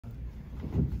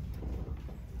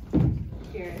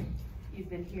Garrett, you've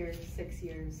been here 6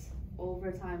 years,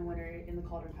 overtime winner in the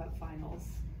Calder Cup Finals.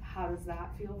 How does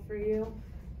that feel for you?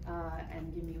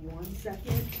 And give me 1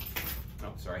 second.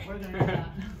 Oh, sorry. We're gonna do that.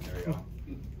 There we go.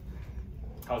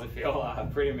 How's it feel?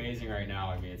 Pretty amazing right now.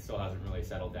 I mean, it still hasn't really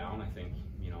settled down. I think,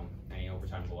 you know, any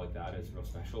overtime goal like that is real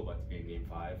special, but to be in Game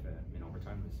 5 in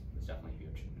overtime is definitely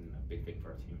huge and a big thing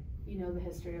for our team. You know the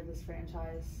history of this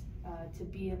franchise. To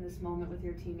be in this moment with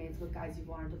your teammates, with guys you've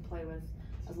wanted to play with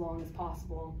as long as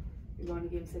possible. You're going to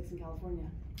Game 6 in California.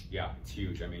 Yeah, it's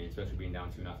huge. I mean, especially being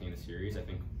down 2-0 in the series, I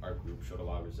think our group showed a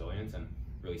lot of resilience and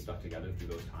really stuck together through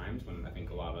those times when I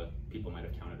think a lot of people might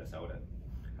have counted us out at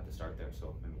the start there.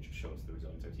 So I mean, it just shows the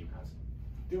resilience our team has.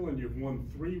 Dylan, you've won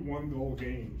 3 one-goal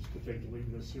games to take the lead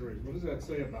in this series. What does that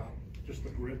say about just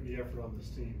the grit and the effort on this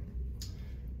team?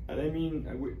 I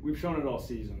mean, we've shown it all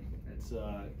season. It's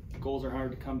goals are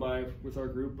hard to come by with our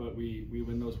group, but we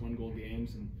win those 1-goal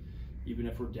games, and even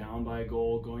if we're down by a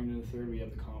goal going into the third, we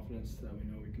have the confidence that we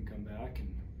know we can come back,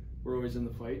 and we're always in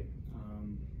the fight.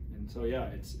 And so yeah,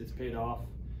 it's paid off.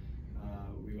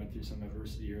 We went through some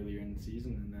adversity earlier in the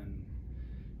season, and then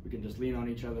we can just lean on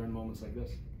each other in moments like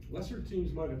this. Lesser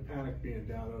teams might have panicked being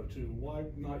down 0-2. Why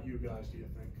not you guys, do you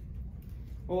think?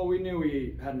 Well, we knew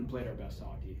we hadn't played our best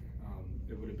hockey.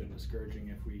 It would have been discouraging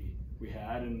if we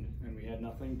had and we had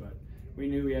nothing, but we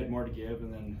knew we had more to give,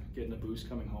 and then getting the boost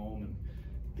coming home and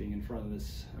being in front of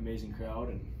this amazing crowd,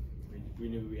 and we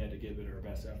knew we had to give it our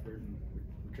best effort, and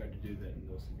we tried to do that in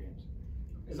those 2 games.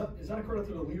 Is that a credit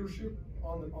to the leadership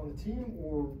on the team,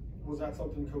 or was that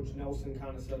something Coach Nelson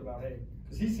kind of said about, hey,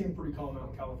 because he seemed pretty calm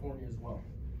out in California as well?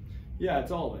 Yeah,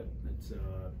 it's all of it. It's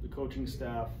the coaching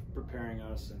staff preparing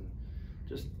us, and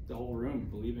just the whole room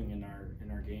believing in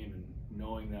our game and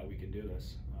knowing that we can do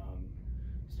this.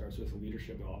 Starts with the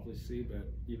leadership, obviously, but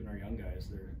even our young guys,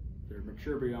 they're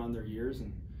mature beyond their years,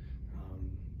 and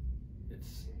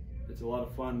it's a lot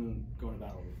of fun going to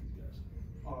battle with these guys.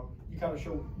 You kind of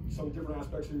show some different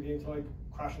aspects of your game tonight,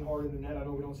 crashing hard in the net. I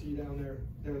know we don't see you down there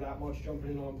that much,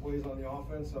 jumping in on plays on the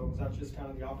offense. So was that just kind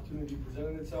of the opportunity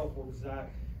presenting itself, or was that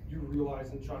you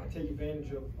realizing trying to take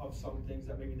advantage of some things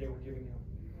that maybe they were giving you?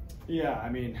 Yeah, I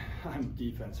mean, I'm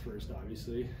defense first,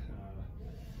 obviously,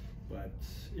 but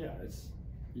yeah,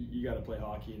 you got to play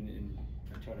hockey, and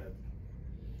I try to,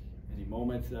 any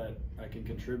moment that I can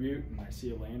contribute and I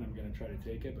see a lane, I'm going to try to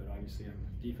take it, but obviously I'm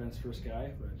a defense first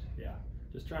guy. But yeah,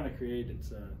 just trying to create,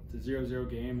 it's a 0-0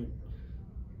 game,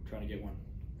 trying to get one.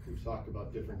 We've talked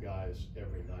about different guys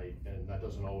every night, and that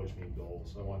doesn't always mean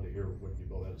goals. I wanted to hear what you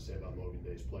both had to say about Logan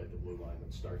Day's play at the blue line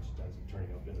that ends up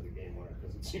turning up into the game winner,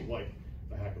 because it seemed like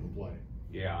a heck of a play.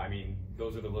 Yeah, I mean,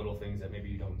 those are the little things that maybe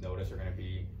you don't notice are going to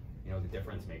be, you know, the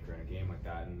difference maker in a game like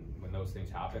that. And when those things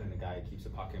happen and the guy keeps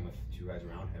the puck in with 2 guys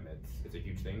around him, it's a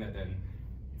huge thing that then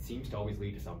seems to always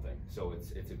lead to something. So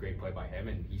it's a great play by him,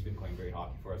 and he's been playing great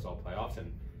hockey for us all playoffs.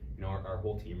 And you know, our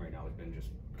whole team right now has been just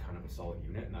kind of a solid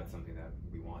unit, and that's something that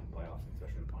we want in playoffs,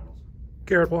 especially in the finals.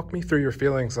 Garrett, walk me through your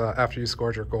feelings after you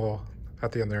scored your goal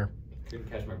at the end there.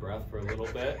 Didn't catch my breath for a little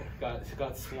bit.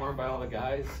 Got swarmed by all the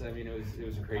guys. I mean, it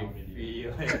was a great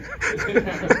feeling.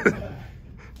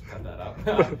 Cut that up.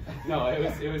 No,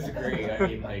 it was great. I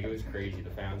mean, like, it was crazy. The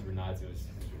fans were nuts. It was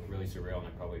really surreal, and I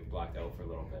probably blacked out for a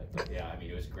little bit. But yeah, I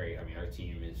mean, it was great. I mean, our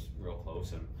team is real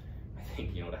close, and I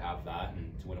think, you know, to have that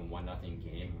and to win a 1-0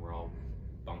 game, we're all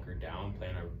bunkered down,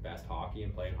 playing our best hockey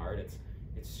and playing hard. It's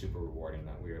super rewarding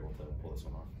that we were able to pull this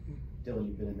one off. Dylan,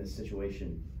 you've been in this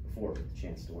situation before with the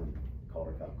chance to win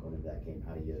Calder Cup going into that game.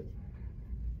 How do you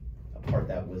impart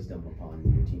that wisdom upon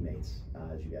your teammates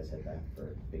as you guys head back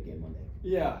for a big game Monday?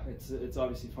 Yeah, it's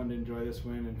obviously fun to enjoy this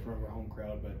win in front of our home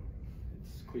crowd, but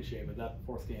it's cliche, but that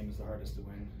 4th game is the hardest to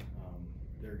win.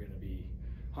 They're going to be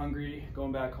hungry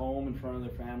going back home in front of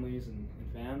their families and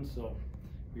fans, so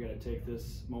we got to take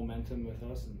this momentum with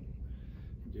us and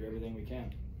do everything we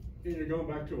can. And you're going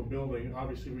back to a building,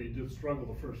 obviously we did struggle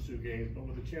the first 2 games, but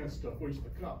with a chance to hoist the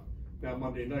cup now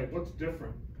Monday night. What's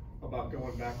different about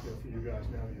going back there for you guys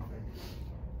now, do you think?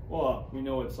 Well, we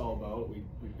know what it's all about.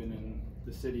 We've been in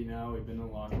the city now, we've been in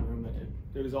the locker room.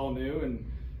 It was all new, and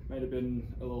might have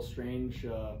been a little strange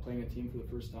playing a team for the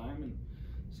first time. And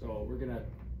so we're going to,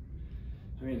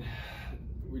 I mean,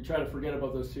 we try to forget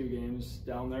about those 2 games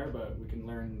down there, but we can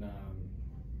learn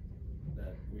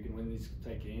that we can win these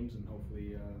tight games and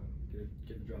hopefully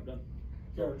get the job done.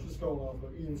 Garrett, just going off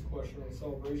of Ian's question on the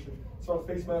celebration. So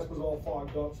the face mask was all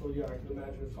fogged up, so yeah, I can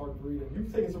imagine it's hard to breathe. And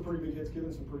you've taken some pretty big hits,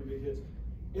 given some pretty big hits.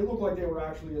 It looked like they were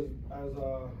actually, as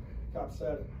Cap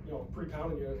said, you know,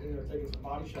 pre-pounding you and they're taking some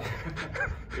body shots.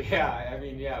 Yeah, I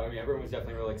mean, everyone was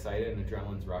definitely really excited and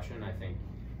adrenaline's rushing. I think,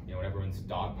 you know, when everyone's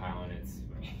dogpiling,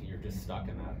 you're just stuck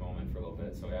in that moment for a little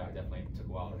bit. So yeah, it definitely took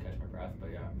a while to catch my breath,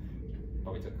 but yeah,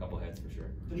 probably took a couple hits for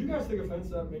sure. Did you guys take offense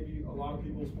that maybe a lot of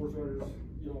people, sports writers,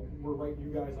 you know, were writing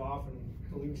you guys off and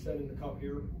the league sending the cup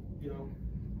here, you know?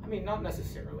 I mean, not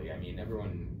necessarily. I mean,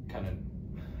 everyone kind of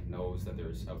knows that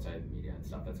there's outside media and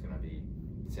stuff that's going to be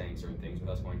saying certain things with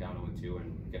us going down 0-2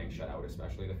 and getting shut out,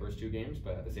 especially the first 2 games.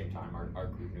 But at the same time, our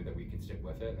group knew that we could stick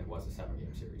with it, and it was a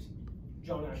 7-game series.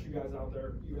 John asked you guys out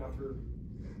there, even after,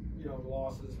 you know, the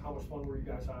losses, how much fun were you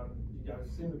guys having? You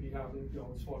guys seem to be having, you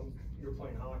know, it's fun. You're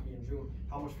playing hockey in June.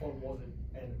 How much fun was it,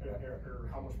 and or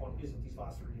how much fun is it these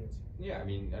last 3 games? Yeah, I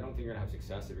mean, I don't think you're gonna have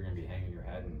success if you're gonna be hanging your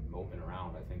head and moping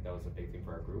around. I think that was a big thing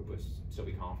for our group, was still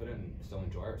be confident and still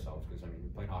enjoy ourselves. Because I mean,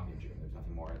 you're playing hockey in June. There's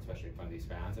nothing more, especially in front of these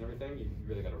fans and everything. You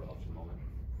really got to relish the moment.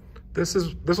 This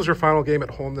was your final game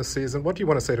at home this season. What do you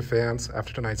want to say to fans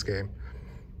after tonight's game?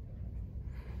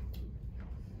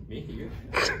 Me, you.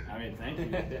 I mean, thank you.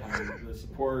 I mean, the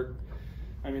support.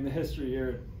 I mean, the history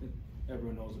here,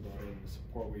 everyone knows about it, and the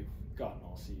support we've gotten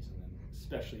all season, and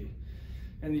especially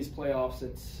in these playoffs,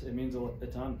 it means a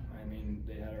ton. I mean,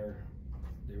 they were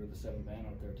the 7th man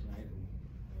out there tonight, and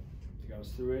they got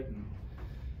us through it, and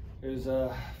it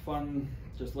was fun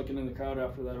just looking in the crowd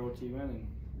after that OT win and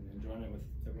enjoying it with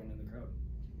everyone in the crowd.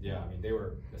 Yeah, I mean, they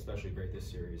were especially great this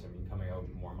series. I mean, coming out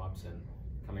in warm-ups and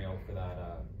coming out for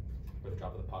that for the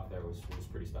drop of the puck there was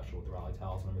pretty special with the rally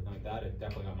towels and everything like that. It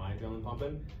definitely got my adrenaline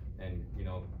pumping, and you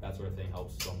know, that sort of thing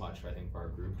helps so much, I think, for our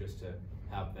group, just to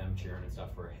have them cheering and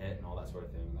stuff for a hit and all that sort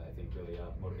of thing, that I think really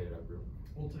motivated our group.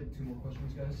 We'll take 2 more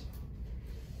questions, guys.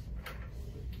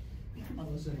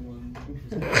 Unless anyone.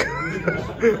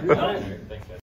 Thanks, guys.